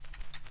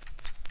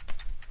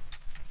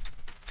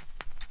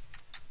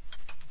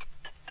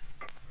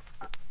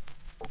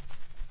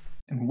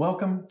and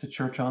welcome to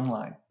Church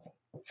Online.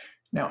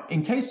 Now,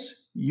 in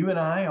case you and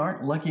I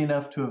aren't lucky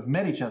enough to have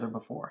met each other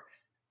before,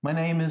 my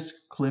name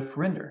is Clif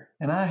Render,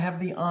 and I have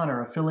the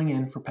honor of filling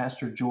in for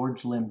Pastor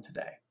George Lim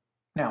today.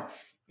 Now,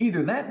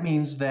 either that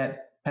means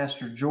that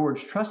Pastor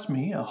George trusts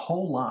me a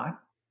whole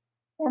lot,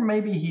 or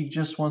maybe he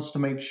just wants to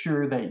make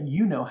sure that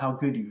you know how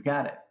good you've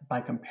got it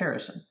by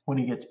comparison when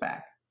he gets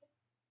back.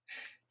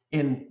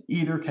 In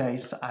either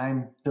case,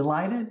 I'm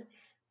delighted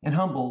and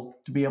humbled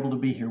to be able to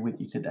be here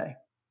with you today.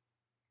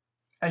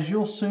 As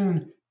you'll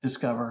soon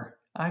discover,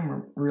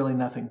 I'm really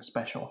nothing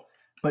special,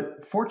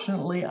 but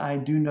fortunately I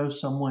do know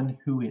someone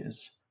who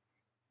is.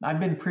 I've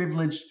been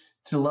privileged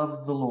to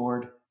love the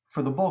Lord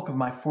for the bulk of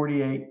my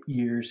 48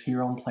 years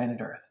here on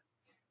planet Earth.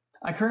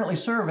 I currently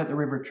serve at the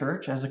River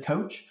Church as a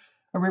coach,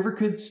 a River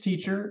Kids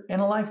teacher, and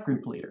a life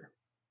group leader.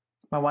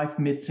 My wife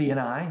Mitzi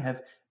and I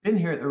have been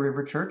here at the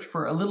River Church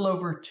for a little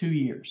over 2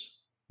 years.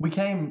 We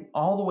came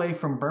all the way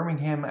from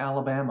Birmingham,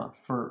 Alabama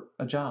for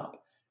a job.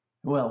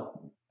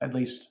 Well, at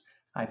least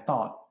I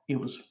thought it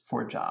was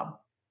for a job.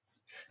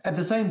 At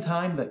the same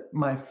time that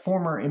my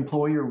former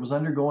employer was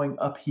undergoing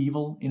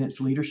upheaval in its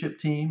leadership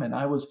team, and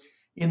I was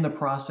in the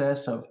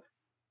process of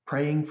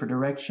praying for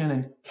direction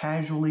and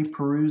casually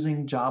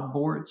perusing job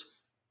boards,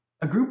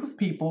 a group of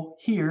people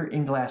here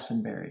in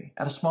Glastonbury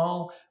at a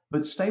small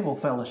but stable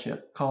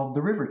fellowship called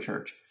the River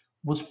Church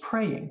was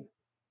praying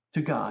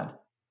to God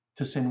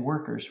to send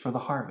workers for the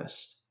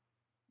harvest.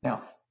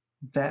 Now,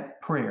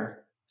 that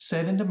prayer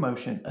set into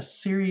motion a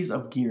series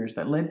of gears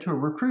that led to a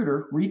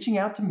recruiter reaching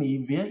out to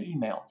me via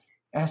email,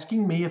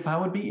 asking me if I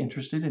would be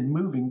interested in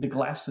moving to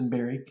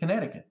Glastonbury,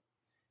 Connecticut.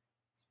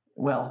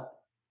 Well,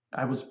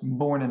 I was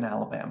born in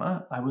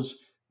Alabama. I was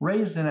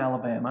raised in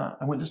Alabama.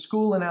 I went to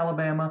school in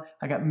Alabama.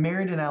 I got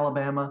married in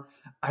Alabama.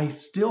 I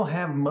still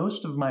have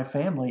most of my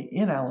family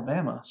in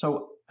Alabama.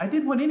 So I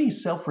did what any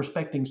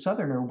self-respecting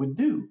Southerner would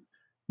do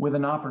with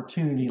an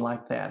opportunity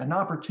like that, an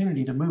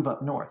opportunity to move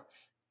up north.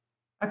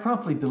 I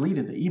promptly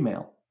deleted the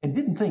email and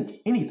didn't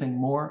think anything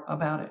more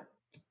about it.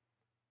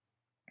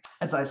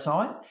 As I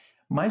saw it,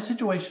 my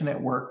situation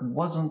at work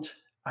wasn't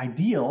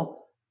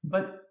ideal,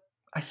 but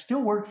I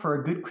still worked for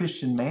a good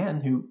Christian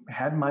man who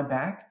had my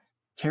back,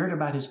 cared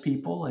about his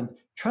people, and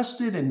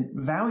trusted and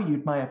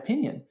valued my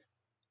opinion.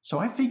 So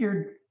I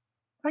figured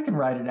I can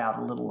ride it out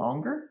a little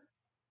longer.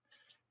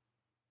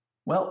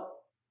 Well,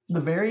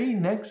 the very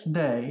next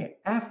day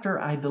after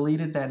I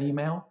deleted that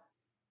email,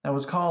 I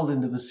was called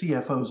into the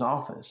CFO's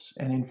office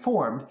and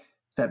informed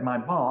that my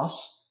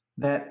boss,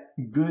 that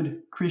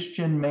good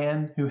Christian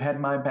man who had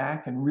my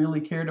back and really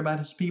cared about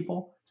his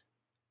people,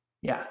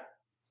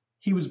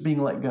 he was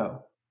being let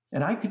go.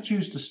 And I could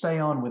choose to stay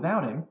on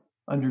without him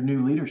under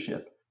new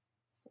leadership,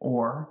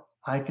 or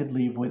I could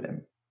leave with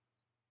him.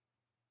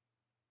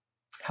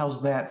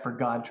 How's that for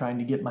God trying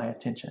to get my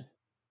attention?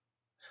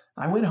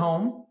 I went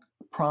home,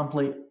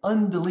 promptly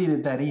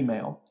undeleted that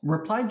email,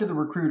 replied to the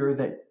recruiter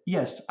that,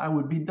 yes, I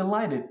would be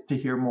delighted to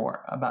hear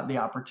more about the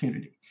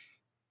opportunity.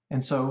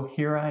 And so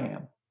here I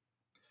am,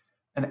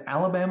 an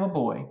Alabama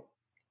boy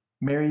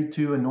married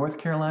to a North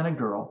Carolina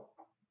girl,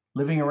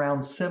 living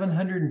around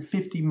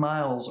 750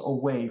 miles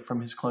away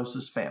from his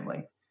closest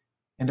family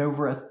and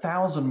over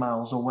 1,000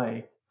 miles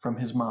away from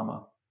his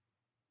mama.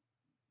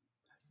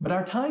 But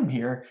our time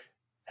here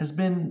has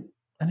been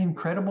an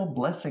incredible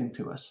blessing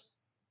to us,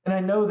 and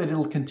I know that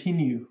it'll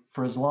continue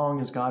for as long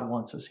as God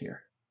wants us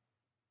here.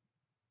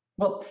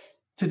 Well,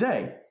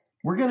 today,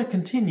 we're going to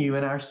continue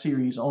in our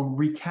series on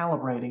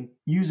recalibrating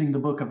using the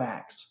book of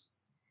Acts.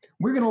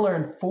 We're going to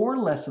learn 4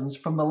 lessons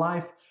from the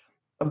life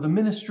of the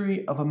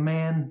ministry of a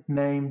man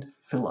named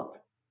Philip.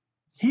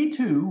 He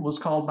too was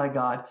called by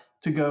God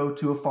to go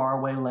to a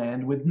faraway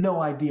land with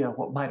no idea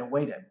what might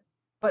await him.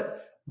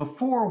 But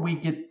before we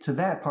get to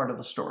that part of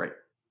the story,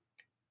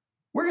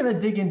 we're going to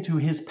dig into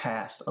his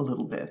past a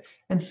little bit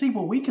and see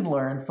what we can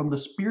learn from the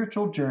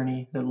spiritual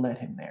journey that led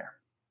him there.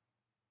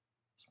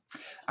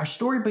 Our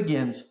story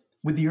begins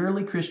with the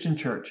early Christian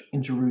church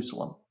in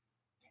Jerusalem.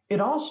 It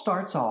all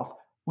starts off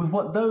with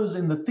what those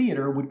in the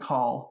theater would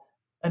call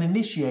an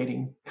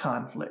initiating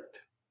conflict.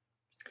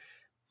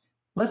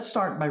 Let's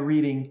start by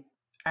reading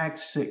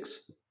Acts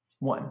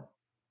 6:1.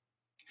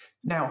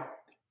 Now,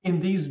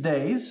 in these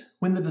days,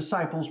 when the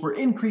disciples were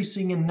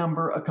increasing in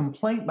number, a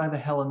complaint by the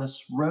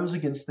Hellenists rose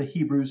against the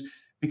Hebrews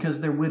because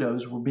their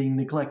widows were being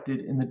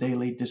neglected in the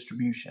daily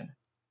distribution.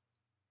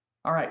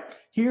 All right,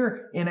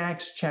 here in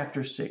Acts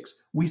chapter 6,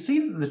 we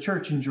see that the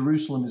church in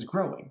Jerusalem is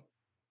growing.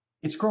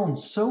 It's grown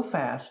so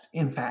fast,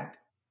 in fact,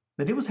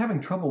 that it was having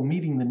trouble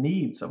meeting the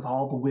needs of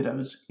all the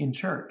widows in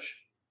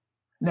church.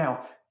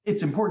 Now,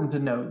 it's important to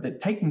note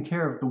that taking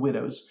care of the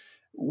widows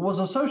was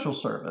a social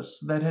service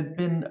that had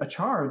been a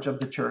charge of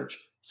the church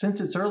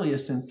since its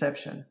earliest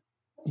inception.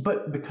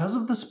 But because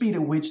of the speed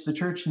at which the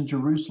church in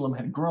Jerusalem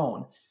had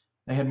grown,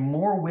 they had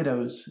more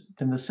widows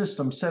than the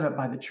system set up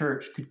by the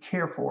church could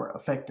care for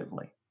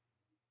effectively.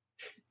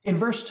 In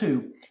verse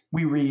 2,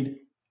 we read,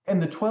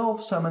 "And the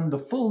 12 summoned the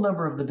full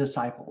number of the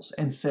disciples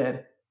and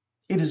said,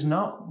 'It is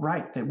not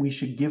right that we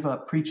should give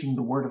up preaching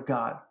the word of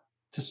God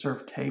to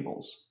serve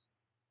tables.'"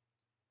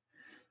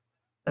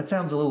 That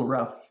sounds a little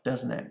rough,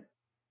 doesn't it?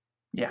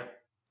 Yeah,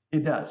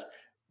 it does.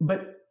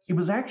 But it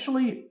was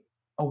actually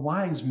a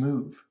wise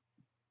move.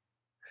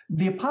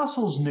 The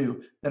apostles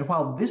knew that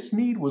while this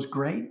need was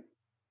great,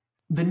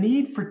 the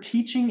need for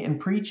teaching and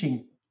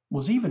preaching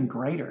was even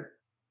greater.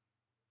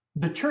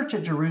 The church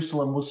at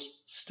Jerusalem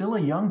was still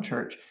a young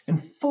church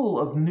and full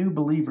of new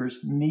believers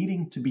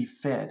needing to be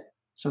fed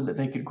so that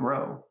they could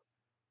grow.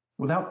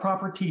 Without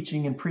proper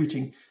teaching and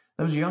preaching,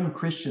 those young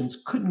Christians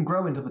couldn't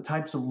grow into the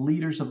types of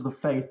leaders of the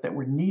faith that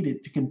were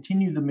needed to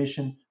continue the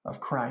mission of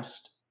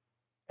Christ.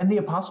 And the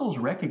apostles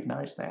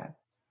recognized that.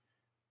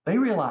 They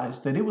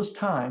realized that it was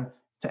time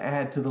to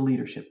add to the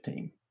leadership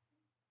team.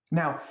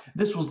 Now,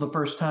 this was the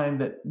first time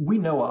that we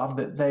know of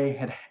that they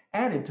had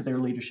added to their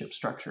leadership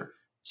structure.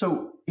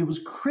 So it was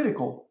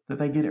critical that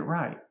they get it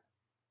right.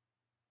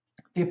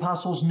 The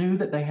apostles knew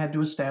that they had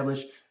to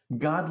establish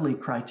godly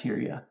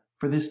criteria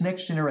for this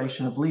next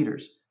generation of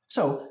leaders.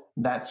 So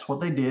that's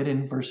what they did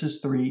in verses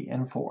 3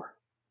 and 4.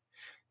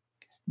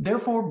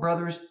 Therefore,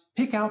 brothers,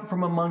 pick out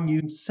from among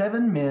you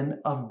 7 men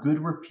of good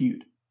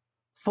repute,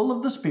 full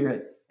of the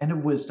Spirit and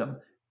of wisdom,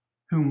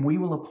 whom we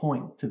will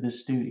appoint to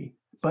this duty.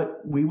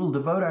 But we will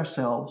devote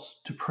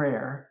ourselves to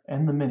prayer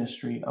and the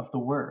ministry of the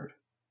word.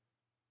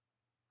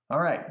 All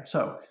right,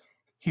 so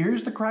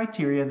here's the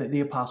criteria that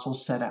the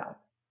apostles set out.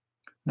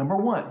 Number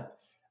 1,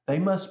 they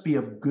must be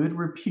of good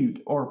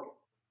repute or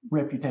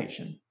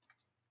reputation.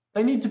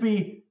 They need to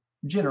be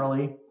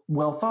generally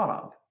well thought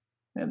of.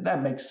 And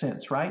that makes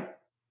sense, right?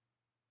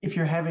 If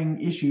you're having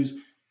issues,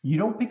 you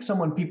don't pick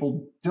someone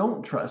people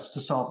don't trust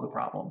to solve the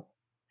problem.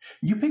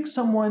 You pick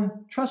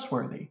someone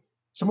trustworthy,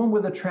 someone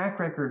with a track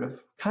record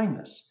of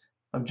kindness,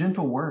 of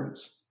gentle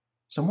words,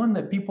 someone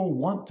that people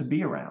want to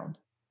be around.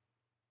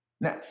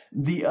 Now,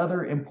 the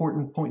other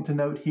important point to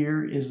note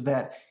here is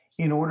that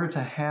in order to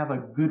have a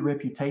good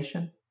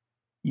reputation,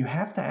 you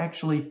have to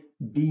actually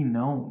be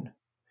known.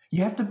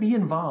 You have to be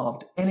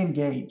involved and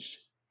engaged.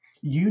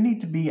 You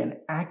need to be an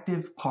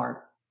active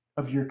part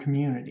of your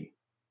community.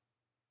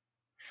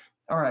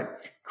 All right,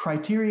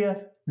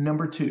 criteria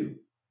number 2.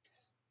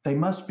 They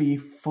must be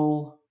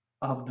full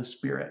of the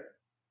Spirit.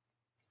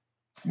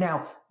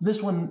 Now,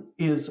 this one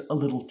is a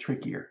little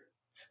trickier.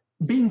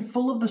 Being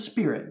full of the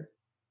Spirit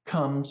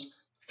comes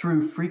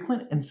through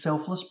frequent and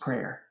selfless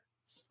prayer,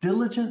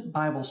 diligent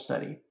Bible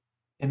study,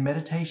 and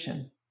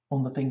meditation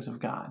on the things of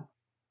God.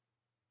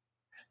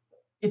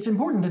 It's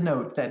important to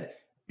note that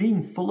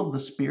being full of the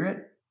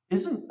Spirit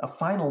isn't a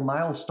final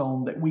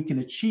milestone that we can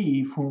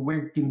achieve when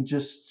we can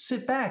just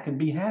sit back and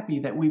be happy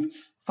that we've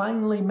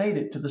finally made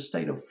it to the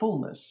state of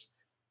fullness.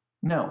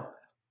 No,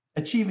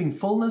 achieving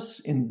fullness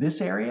in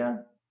this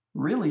area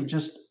really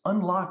just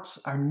unlocks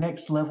our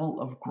next level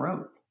of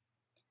growth.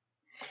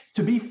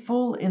 To be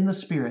full in the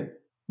Spirit,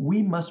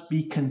 we must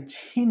be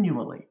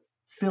continually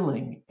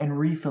filling and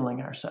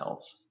refilling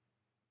ourselves.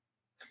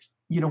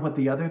 You know what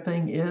the other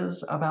thing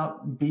is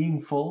about being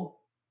full?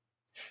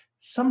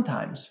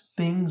 Sometimes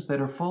things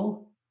that are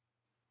full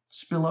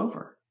spill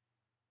over.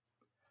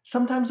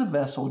 Sometimes a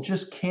vessel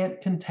just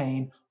can't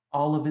contain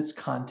all of its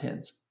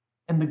contents,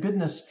 and the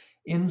goodness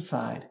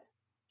inside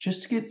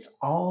just gets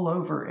all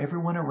over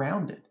everyone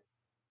around it.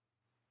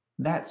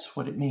 That's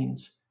what it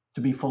means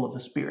to be full of the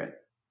Spirit.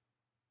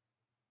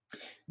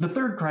 The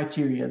third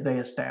criteria they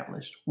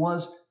established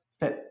was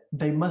that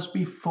they must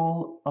be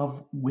full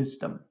of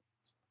wisdom.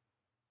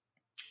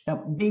 Now,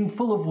 being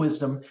full of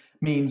wisdom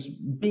means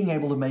being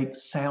able to make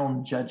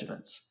sound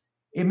judgments.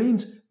 It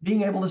means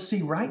being able to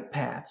see right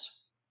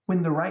paths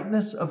when the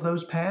rightness of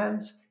those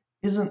paths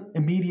isn't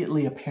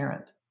immediately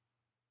apparent.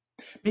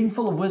 Being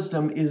full of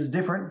wisdom is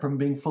different from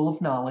being full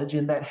of knowledge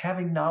in that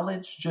having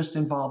knowledge just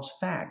involves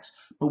facts,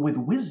 but with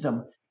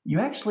wisdom, you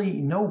actually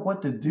know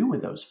what to do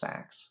with those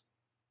facts.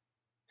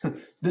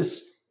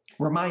 This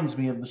reminds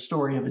me of the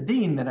story of a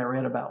dean that I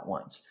read about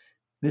once.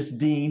 This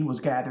dean was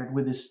gathered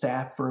with his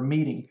staff for a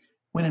meeting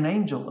when an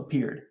angel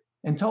appeared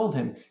and told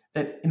him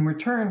that in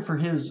return for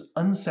his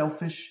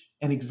unselfish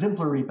and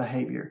exemplary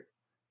behavior,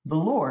 the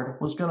Lord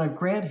was going to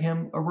grant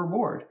him a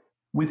reward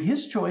with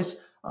his choice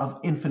of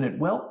infinite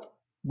wealth,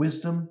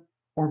 wisdom,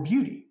 or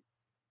beauty.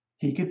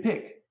 He could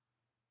pick.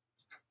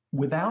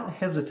 Without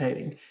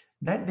hesitating,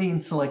 that dean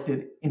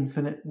selected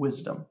infinite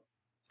wisdom.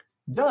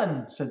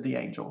 "Done," said the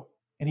angel,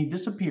 and he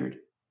disappeared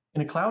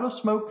in a cloud of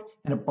smoke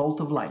and a bolt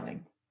of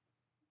lightning.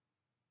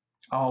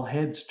 All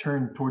heads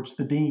turned towards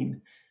the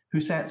dean, who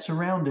sat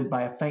surrounded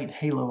by a faint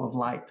halo of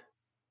light.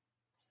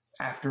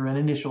 After an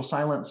initial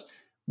silence,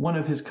 one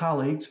of his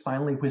colleagues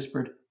finally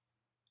whispered,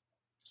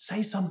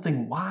 "Say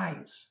something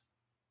wise."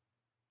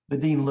 The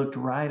dean looked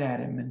right at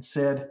him and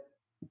said,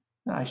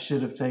 "I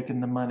should have taken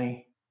the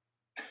money."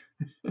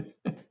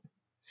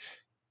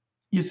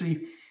 You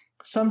see,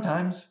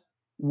 sometimes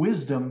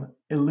wisdom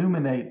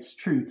illuminates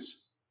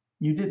truths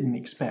you didn't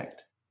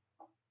expect.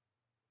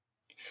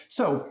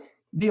 So,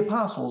 the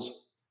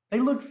apostles, they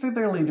looked for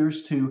their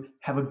leaders to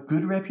have a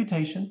good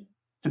reputation,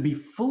 to be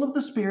full of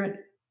the Spirit,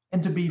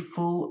 and to be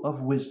full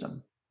of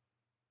wisdom.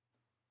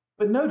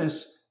 But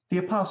notice, the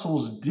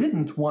apostles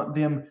didn't want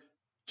them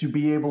to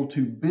be able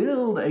to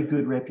build a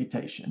good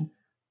reputation,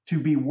 to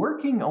be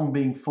working on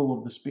being full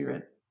of the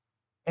Spirit,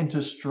 and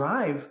to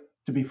strive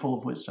to be full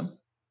of wisdom.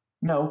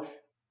 No,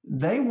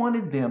 they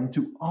wanted them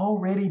to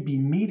already be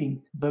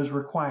meeting those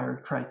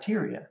required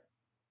criteria.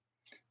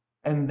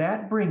 And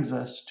that brings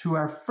us to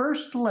our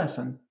first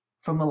lesson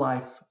from the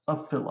life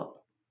of Philip.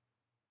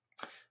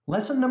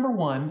 Lesson number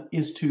 1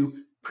 is to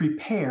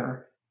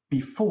prepare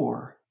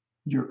before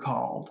you're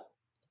called.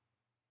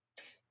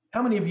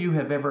 How many of you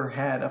have ever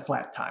had a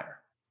flat tire?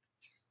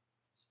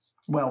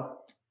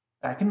 Well,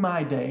 back in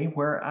my day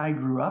where I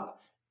grew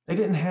up, they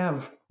didn't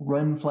have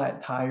run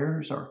flat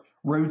tires or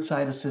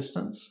roadside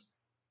assistance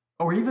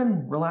or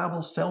even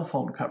reliable cell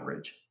phone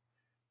coverage.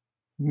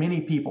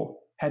 Many people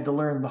had to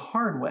learn the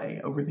hard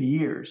way over the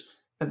years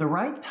that the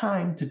right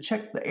time to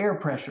check the air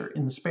pressure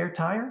in the spare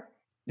tire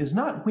is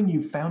not when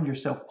you found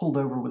yourself pulled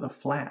over with a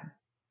flat.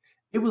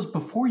 It was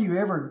before you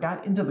ever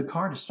got into the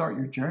car to start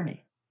your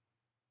journey.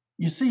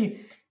 You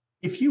see,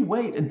 if you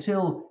wait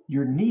until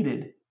you're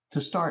needed to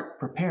start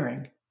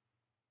preparing,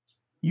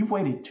 you've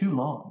waited too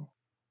long.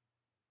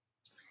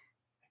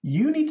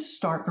 You need to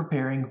start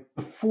preparing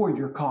before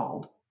you're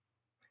called.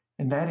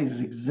 And that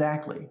is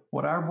exactly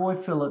what our boy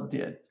Philip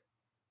did.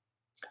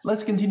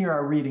 Let's continue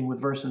our reading with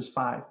verses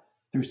 5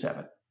 through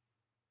 7.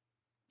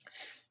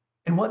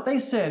 And what they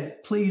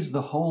said pleased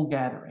the whole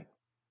gathering.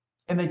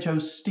 And they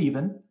chose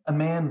Stephen, a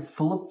man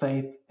full of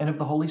faith and of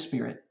the Holy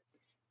Spirit,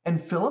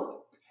 and Philip,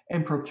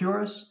 and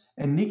Prochorus,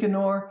 and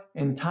Nicanor,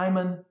 and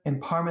Timon,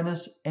 and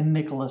Parmenas, and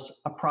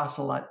Nicholas, a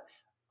proselyte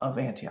of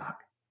Antioch.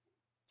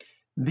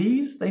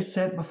 These they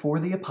set before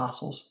the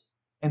apostles,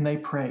 and they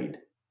prayed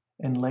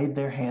and laid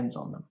their hands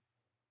on them.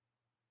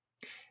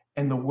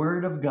 And the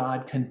word of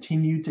God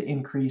continued to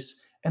increase,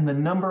 and the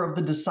number of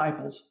the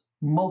disciples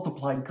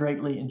multiplied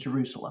greatly in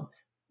Jerusalem,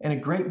 and a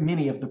great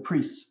many of the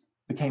priests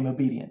became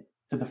obedient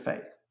to the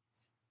faith.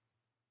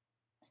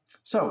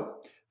 So,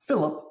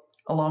 Philip,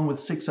 along with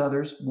 6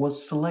 others,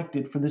 was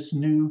selected for this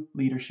new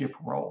leadership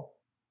role.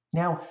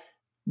 Now,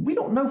 we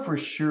don't know for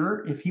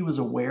sure if he was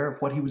aware of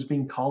what he was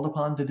being called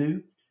upon to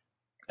do.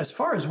 As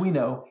far as we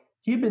know,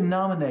 he had been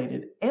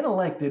nominated and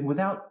elected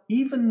without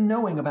even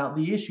knowing about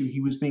the issue he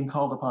was being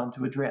called upon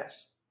to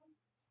address.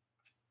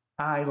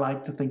 I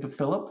like to think of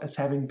Philip as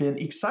having been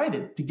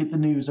excited to get the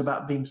news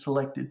about being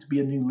selected to be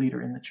a new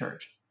leader in the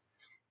church.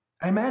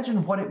 I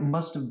imagine what it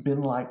must have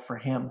been like for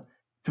him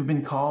to have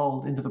been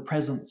called into the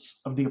presence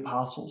of the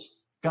apostles,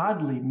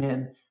 godly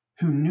men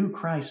who knew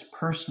Christ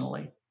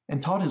personally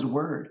and taught his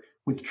word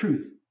with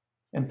truth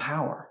and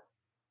power.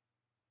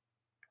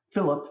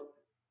 Philip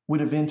would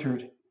have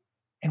entered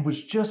and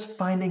was just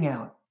finding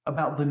out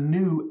about the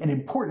new and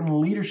important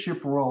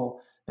leadership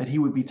role that he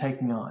would be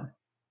taking on.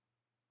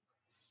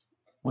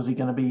 Was he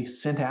going to be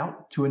sent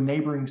out to a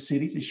neighboring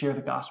city to share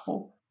the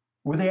gospel?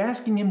 Were they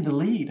asking him to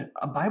lead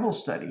a Bible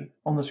study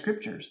on the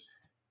scriptures?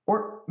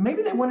 Or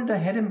maybe they wanted to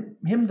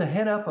him to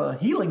head up a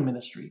healing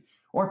ministry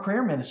or a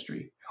prayer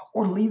ministry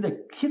or lead a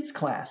kids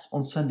class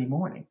on Sunday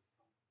morning.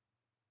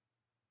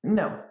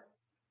 No,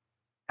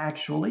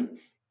 actually,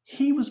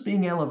 he was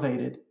being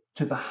elevated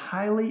to the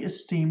highly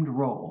esteemed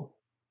role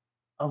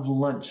of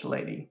lunch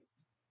lady.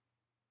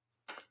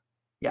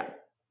 Yeah,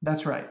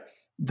 that's right.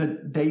 The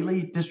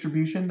daily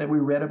distribution that we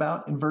read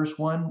about in verse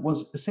 1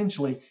 was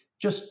essentially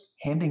just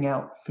handing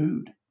out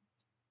food.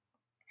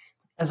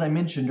 As I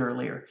mentioned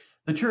earlier,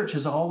 the church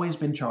has always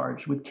been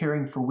charged with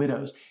caring for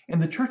widows,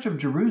 and the Church of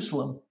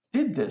Jerusalem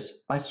did this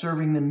by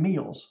serving them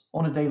meals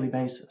on a daily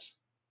basis.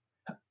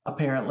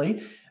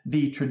 Apparently,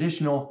 the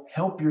traditional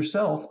help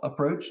yourself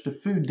approach to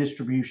food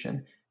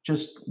distribution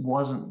just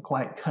wasn't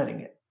quite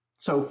cutting it.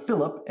 So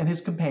Philip and his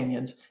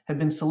companions had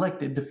been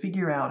selected to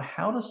figure out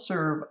how to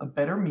serve a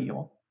better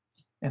meal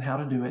and how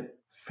to do it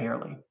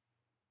fairly.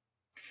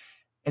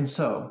 And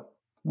so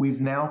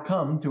we've now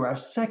come to our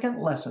second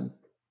lesson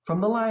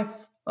from the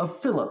life of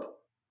Philip,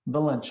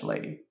 the lunch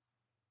lady.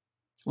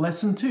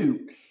 Lesson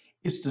 2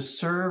 is to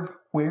serve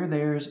where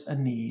there's a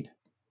need.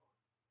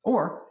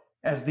 Or,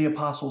 as the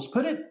apostles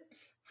put it,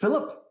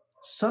 Philip,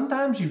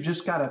 sometimes you've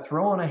just got to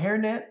throw on a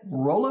hairnet,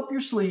 roll up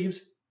your sleeves,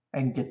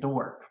 and get to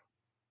work.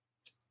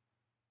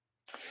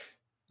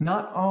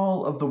 Not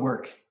all of the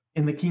work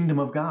in the kingdom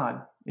of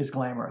God is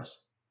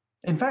glamorous.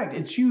 In fact,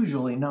 it's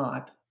usually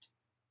not.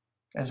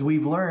 As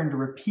we've learned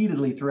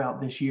repeatedly throughout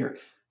this year,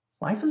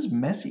 life is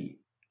messy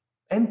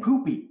and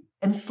poopy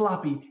and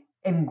sloppy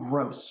and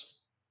gross.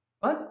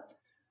 But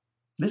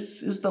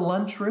this is the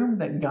lunchroom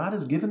that God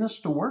has given us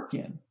to work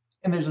in,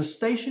 and there's a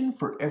station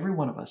for every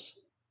one of us.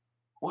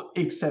 Well,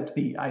 except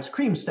the ice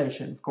cream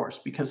station, of course,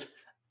 because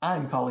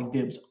I'm calling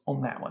dibs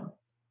on that one.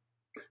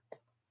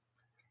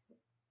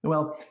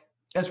 Well,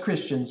 as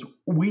Christians,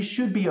 we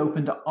should be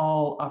open to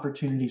all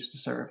opportunities to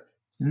serve,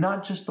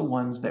 not just the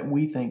ones that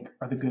we think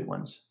are the good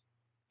ones.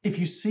 If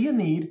you see a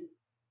need,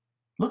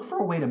 look for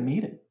a way to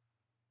meet it.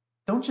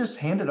 Don't just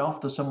hand it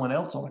off to someone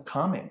else on a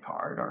comment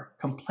card or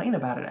complain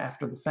about it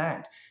after the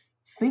fact.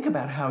 Think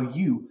about how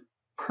you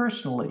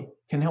personally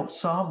can help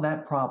solve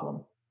that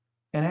problem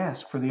and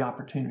ask for the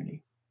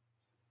opportunity.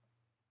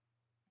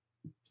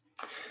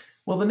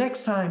 Well, the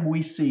next time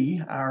we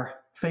see our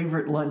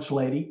favorite lunch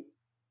lady,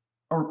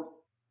 or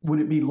would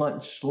it be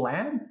lunch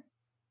lad?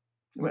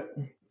 Well,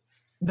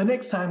 the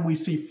next time we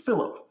see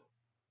Philip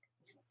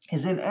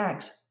is in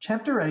Acts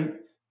chapter 8,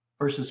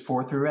 verses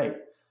 4 through 8,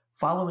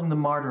 following the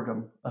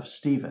martyrdom of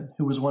Stephen,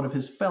 who was one of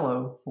his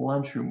fellow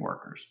lunchroom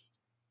workers.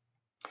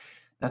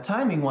 Now,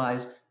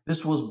 timing-wise,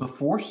 this was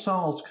before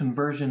Saul's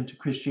conversion to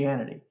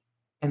Christianity,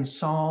 and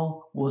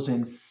Saul was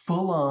in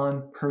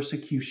full-on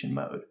persecution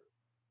mode.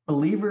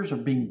 Believers are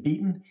being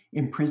beaten,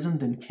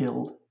 imprisoned, and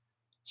killed.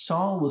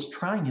 Saul was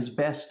trying his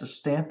best to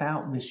stamp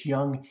out this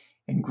young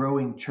and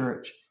growing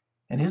church,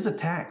 and his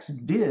attacks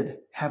did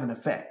have an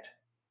effect.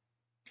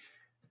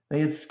 They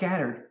had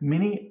scattered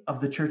many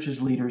of the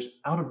church's leaders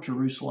out of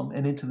Jerusalem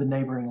and into the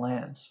neighboring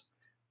lands.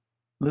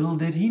 Little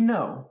did he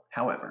know,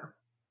 however,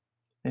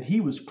 that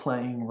he was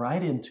playing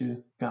right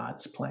into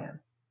God's plan.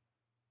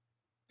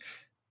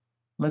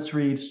 Let's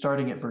read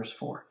starting at verse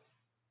 4.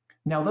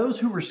 Now those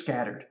who were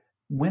scattered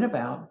went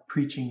about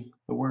preaching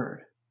the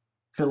word.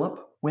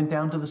 Philip went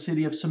down to the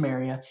city of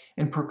Samaria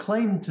and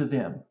proclaimed to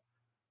them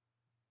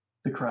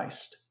the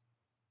Christ.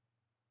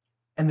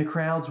 And the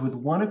crowds with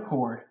one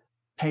accord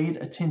paid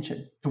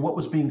attention to what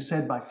was being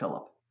said by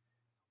Philip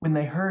when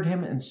they heard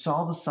him and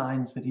saw the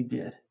signs that he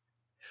did.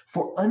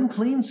 For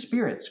unclean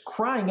spirits,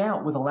 crying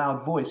out with a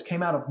loud voice,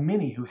 came out of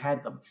many who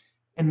had them,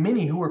 and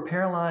many who were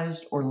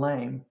paralyzed or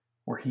lame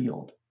were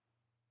healed.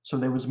 So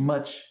there was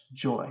much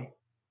joy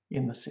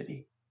in the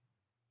city.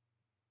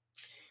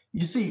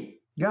 You see,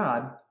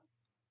 God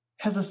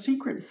has a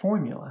secret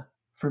formula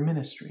for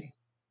ministry.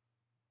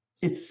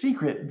 It's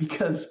secret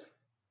because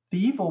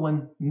the evil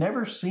one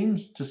never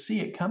seems to see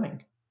it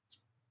coming.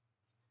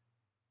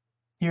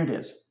 Here it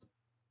is.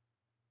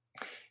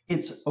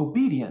 It's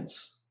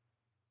obedience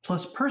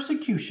plus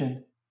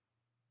persecution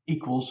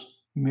equals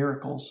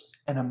miracles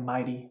and a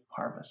mighty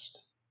harvest.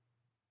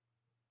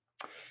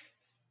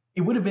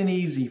 It would have been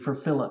easy for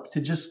Philip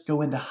to just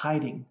go into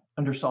hiding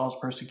under Saul's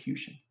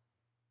persecution.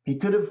 He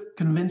could have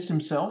convinced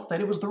himself that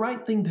it was the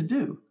right thing to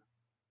do,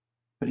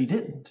 but he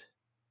didn't.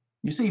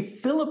 You see,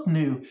 Philip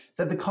knew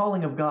that the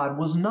calling of God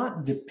was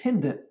not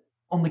dependent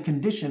on the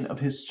condition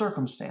of his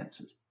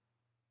circumstances.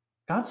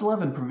 God's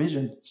love and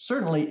provision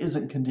certainly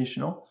isn't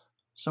conditional,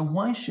 so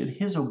why should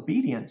his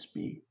obedience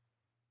be?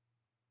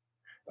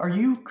 Are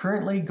you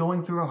currently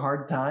going through a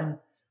hard time?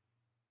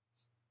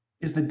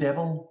 Is the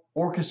devil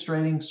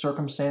orchestrating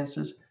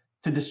circumstances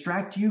to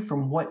distract you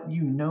from what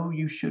you know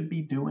you should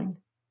be doing?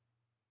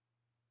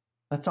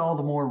 That's all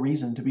the more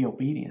reason to be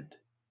obedient.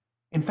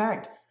 In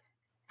fact,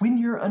 when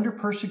you're under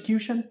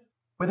persecution,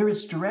 whether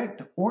it's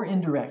direct or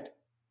indirect,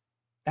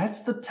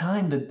 that's the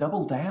time to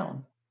double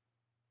down.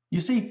 You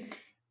see,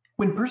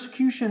 when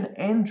persecution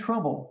and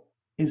trouble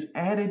is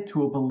added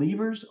to a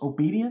believer's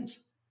obedience,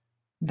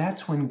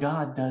 that's when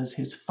God does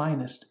his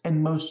finest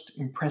and most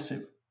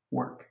impressive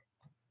work.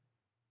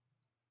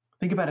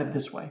 Think about it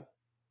this way.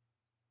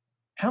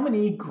 How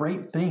many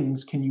great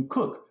things can you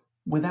cook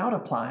without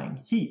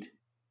applying heat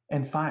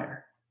and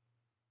fire?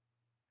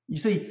 You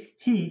see,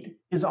 heat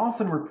is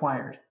often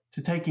required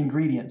to take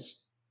ingredients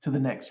to the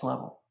next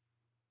level.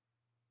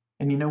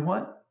 And you know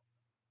what?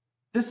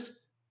 This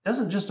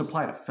doesn't just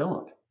apply to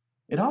Philip.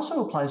 It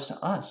also applies to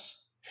us.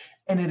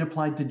 And it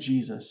applied to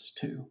Jesus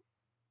too.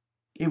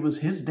 It was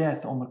his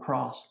death on the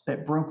cross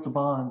that broke the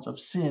bonds of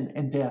sin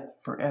and death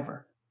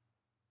forever.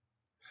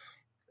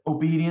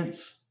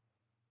 Obedience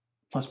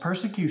plus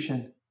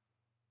persecution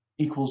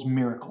equals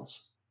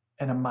miracles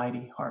and a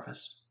mighty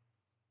harvest.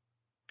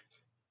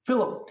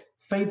 Philip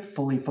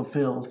faithfully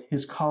fulfilled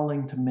his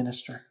calling to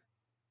minister,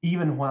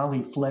 even while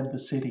he fled the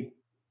city.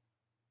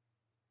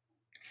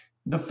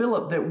 The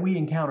Philip that we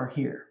encounter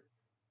here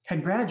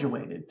had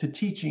graduated to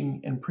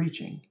teaching and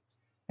preaching,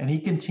 and he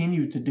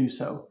continued to do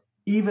so,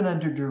 even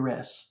under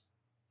duress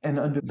and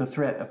under the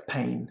threat of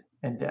pain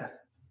and death.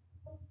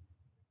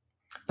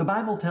 The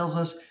Bible tells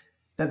us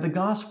that the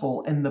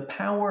gospel and the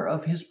power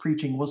of his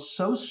preaching was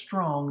so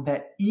strong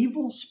that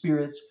evil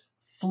spirits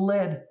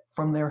fled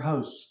from their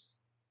hosts,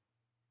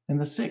 and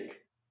the sick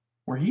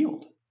were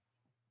healed.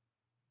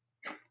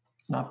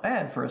 It's not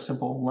bad for a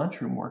simple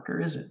lunchroom worker,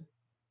 is it?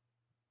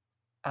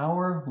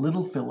 Our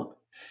little Philip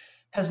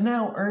has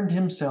now earned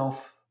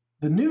himself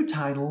the new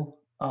title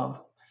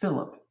of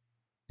Philip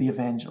the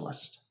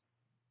Evangelist.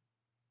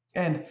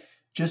 And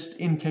just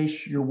in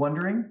case you're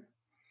wondering,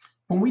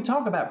 when we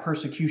talk about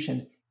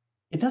persecution,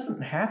 it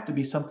doesn't have to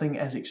be something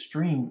as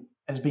extreme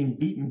as being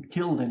beaten,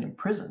 killed, and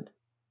imprisoned.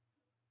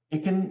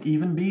 It can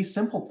even be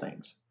simple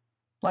things.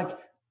 Like,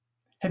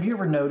 have you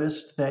ever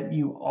noticed that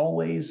you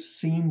always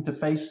seem to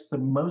face the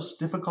most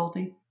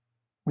difficulty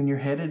when you're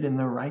headed in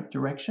the right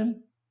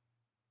direction?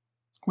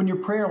 When your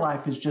prayer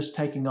life is just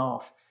taking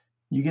off,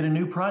 you get a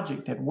new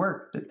project at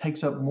work that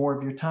takes up more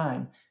of your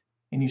time,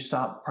 and you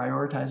stop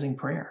prioritizing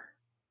prayer.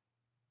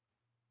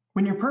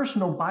 When your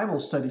personal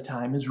Bible study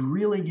time is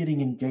really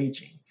getting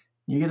engaging,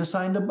 you get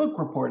assigned a book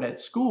report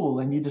at school,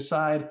 and you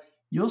decide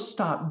you'll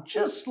stop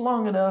just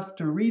long enough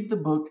to read the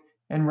book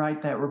and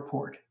write that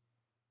report.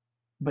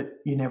 But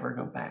you never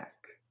go back.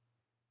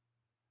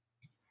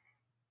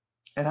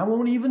 And I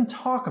won't even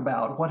talk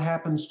about what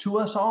happens to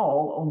us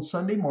all on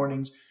Sunday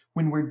mornings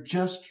when we're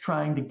just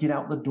trying to get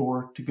out the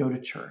door to go to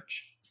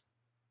church.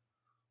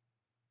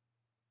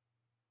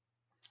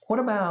 What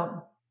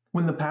about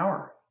when the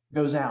power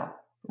goes out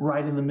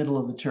right in the middle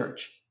of the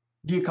church?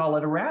 Do you call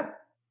it a wrap?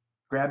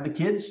 Grab the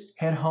kids,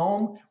 head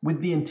home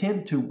with the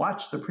intent to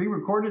watch the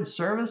pre-recorded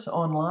service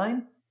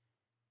online?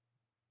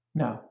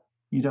 No,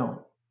 you don't.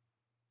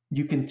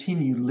 You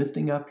continue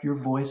lifting up your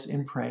voice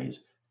in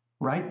praise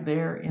right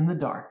there in the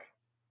dark,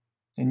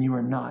 and you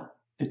are not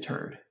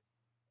deterred.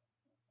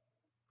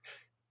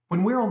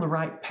 When we're on the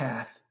right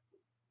path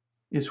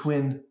is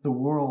when the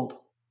world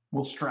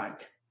will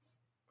strike.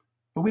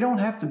 But we don't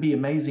have to be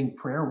amazing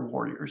prayer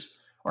warriors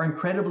or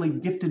incredibly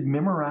gifted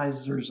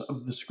memorizers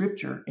of the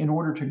scripture in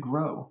order to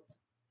grow.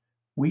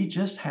 We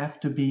just have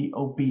to be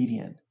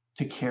obedient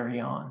to carry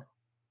on.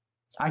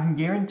 I can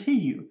guarantee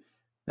you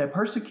that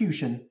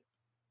persecution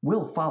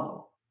will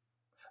follow.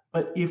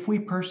 But if we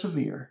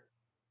persevere,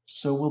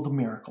 so will the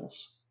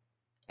miracles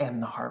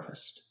and the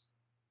harvest.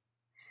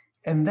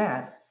 And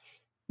that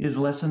is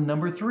lesson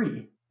number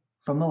 3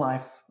 from the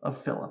life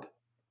of Philip.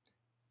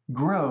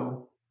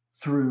 Grow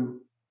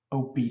through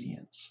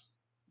obedience.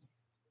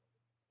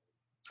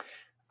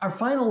 Our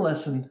final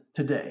lesson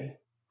today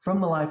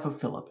from the life of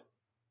Philip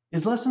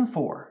is lesson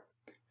 4.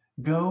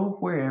 Go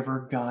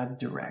wherever God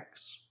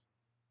directs.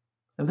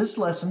 Now, this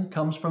lesson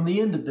comes from the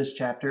end of this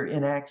chapter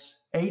in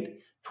Acts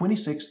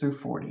 8:26 through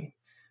 40.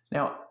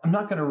 Now, I'm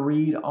not going to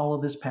read all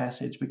of this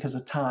passage because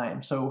of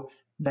time, so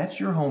that's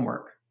your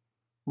homework.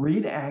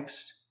 Read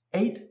Acts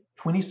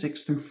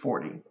 8:26 through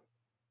 40.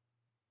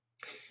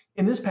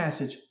 In this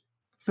passage,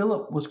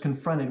 Philip was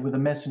confronted with a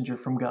messenger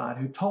from God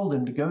who told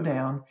him to go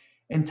down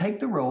and take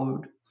the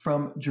road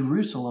from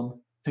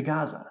Jerusalem to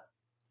Gaza.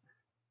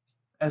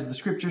 As the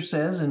scripture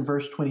says in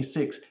verse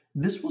 26,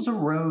 this was a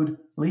road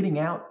leading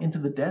out into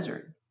the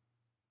desert.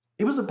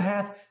 It was a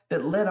path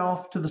that led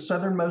off to the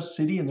southernmost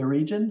city in the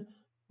region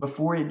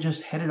before it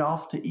just headed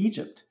off to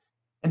Egypt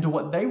and to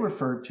what they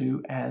referred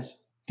to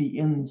as the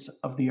ends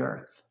of the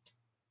earth.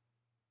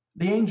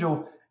 The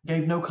angel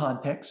gave no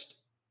context.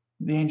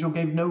 The angel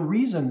gave no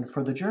reason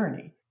for the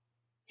journey.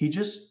 He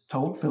just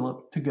told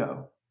Philip to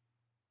go.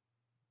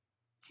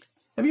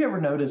 Have you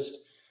ever noticed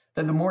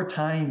that the more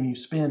time you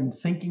spend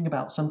thinking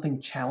about something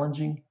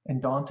challenging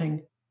and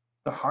daunting,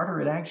 the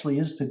harder it actually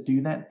is to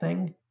do that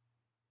thing?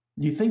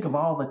 You think of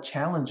all the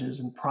challenges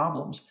and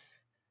problems,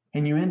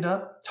 and you end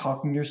up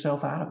talking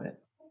yourself out of it.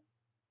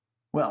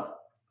 Well,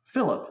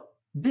 Philip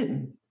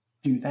didn't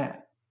do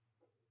that.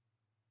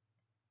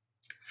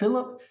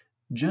 Philip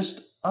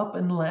just up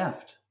and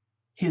left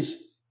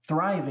his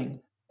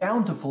thriving,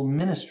 bountiful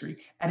ministry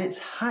at its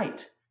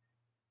height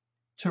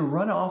to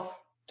run off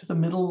to the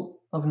middle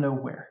of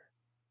nowhere.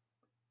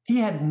 He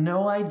had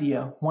no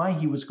idea why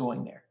he was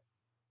going there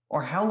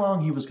or how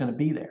long he was going to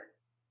be there.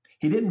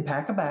 He didn't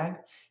pack a bag.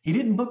 He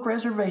didn't book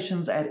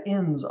reservations at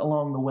inns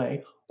along the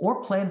way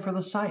or plan for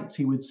the sights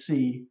he would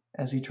see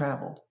as he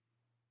traveled.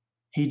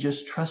 He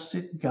just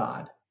trusted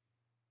God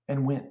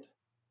and went.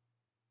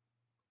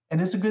 And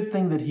it's a good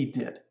thing that he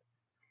did,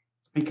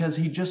 because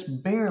he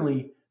just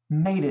barely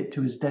made it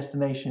to his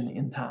destination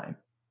in time.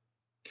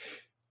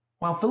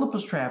 While Philip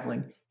was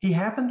traveling, he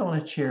happened on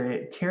a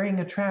chariot carrying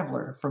a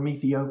traveler from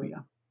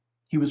Ethiopia.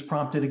 He was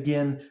prompted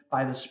again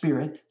by the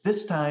Spirit,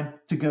 this time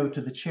to go to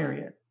the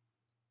chariot.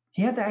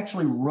 He had to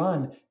actually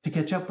run to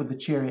catch up with the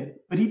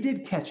chariot, but he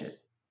did catch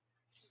it.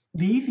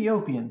 The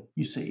Ethiopian,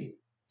 you see,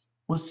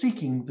 was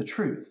seeking the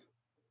truth.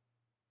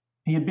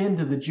 He had been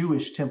to the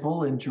Jewish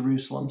temple in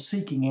Jerusalem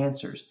seeking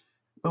answers,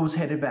 but was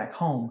headed back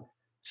home,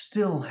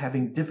 still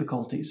having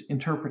difficulties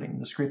interpreting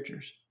the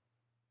scriptures.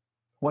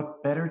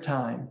 What better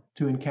time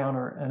to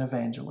encounter an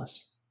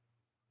evangelist?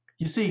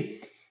 You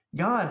see,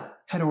 God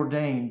had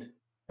ordained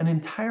an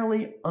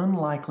entirely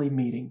unlikely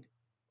meeting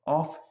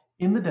off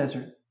in the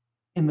desert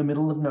in the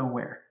middle of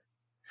nowhere.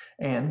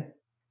 And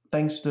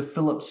thanks to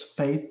Philip's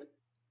faith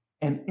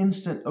and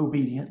instant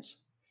obedience,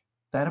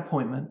 that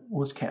appointment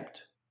was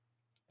kept,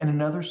 and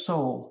another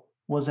soul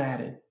was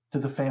added to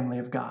the family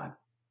of God.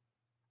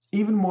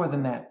 Even more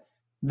than that,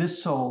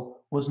 this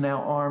soul was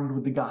now armed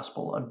with the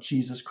gospel of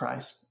Jesus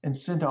Christ and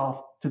sent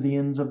off to the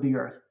ends of the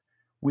earth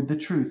with the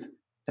truth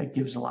that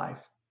gives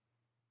life.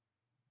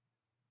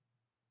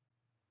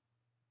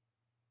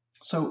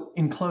 So,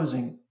 in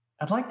closing,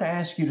 I'd like to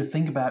ask you to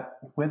think about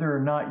whether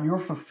or not you're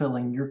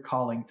fulfilling your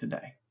calling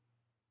today.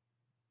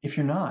 If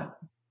you're not,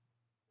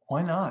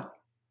 why not?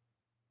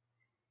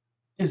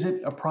 Is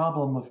it a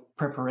problem of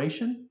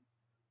preparation?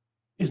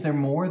 Is there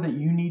more that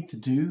you need to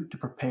do to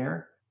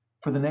prepare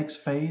for the next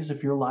phase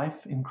of your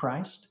life in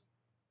Christ?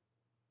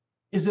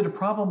 Is it a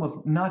problem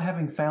of not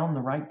having found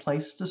the right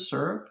place to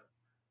serve?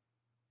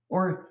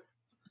 Or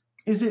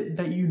is it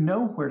that you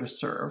know where to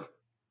serve,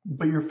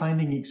 but you're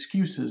finding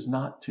excuses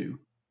not to?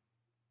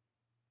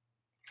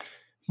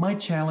 My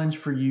challenge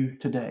for you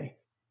today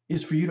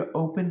is for you to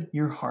open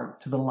your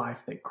heart to the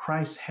life that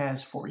Christ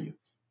has for you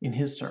in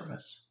his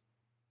service.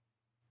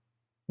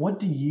 What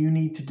do you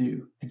need to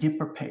do to get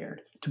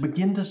prepared, to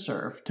begin to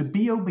serve, to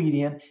be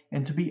obedient,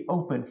 and to be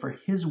open for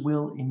His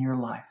will in your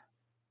life,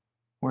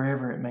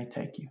 wherever it may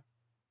take you?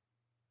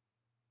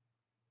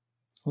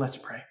 Let's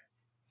pray.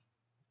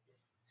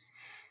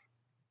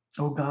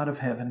 O God of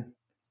heaven,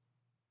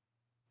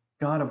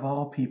 God of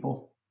all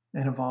people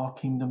and of all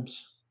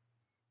kingdoms,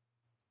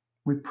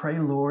 we pray,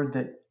 Lord,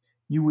 that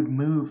you would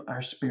move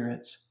our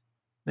spirits,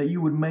 that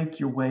you would make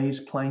your ways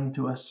plain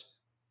to us,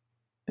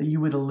 that you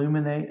would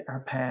illuminate our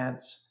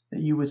paths,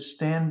 that you would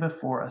stand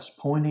before us,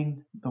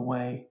 pointing the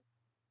way.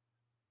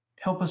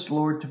 Help us,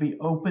 Lord, to be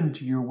open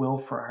to your will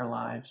for our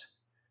lives.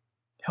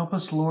 Help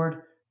us,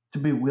 Lord, to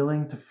be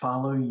willing to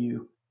follow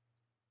you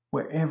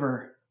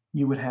wherever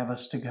you would have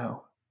us to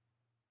go.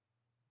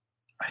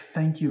 I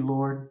thank you,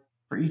 Lord,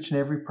 for each and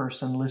every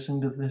person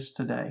listening to this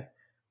today.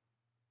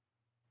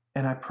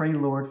 And I pray,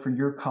 Lord, for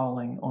your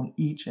calling on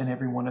each and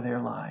every one of their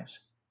lives.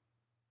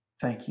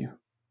 Thank you.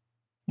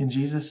 In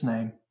Jesus'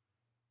 name,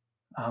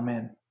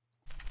 amen.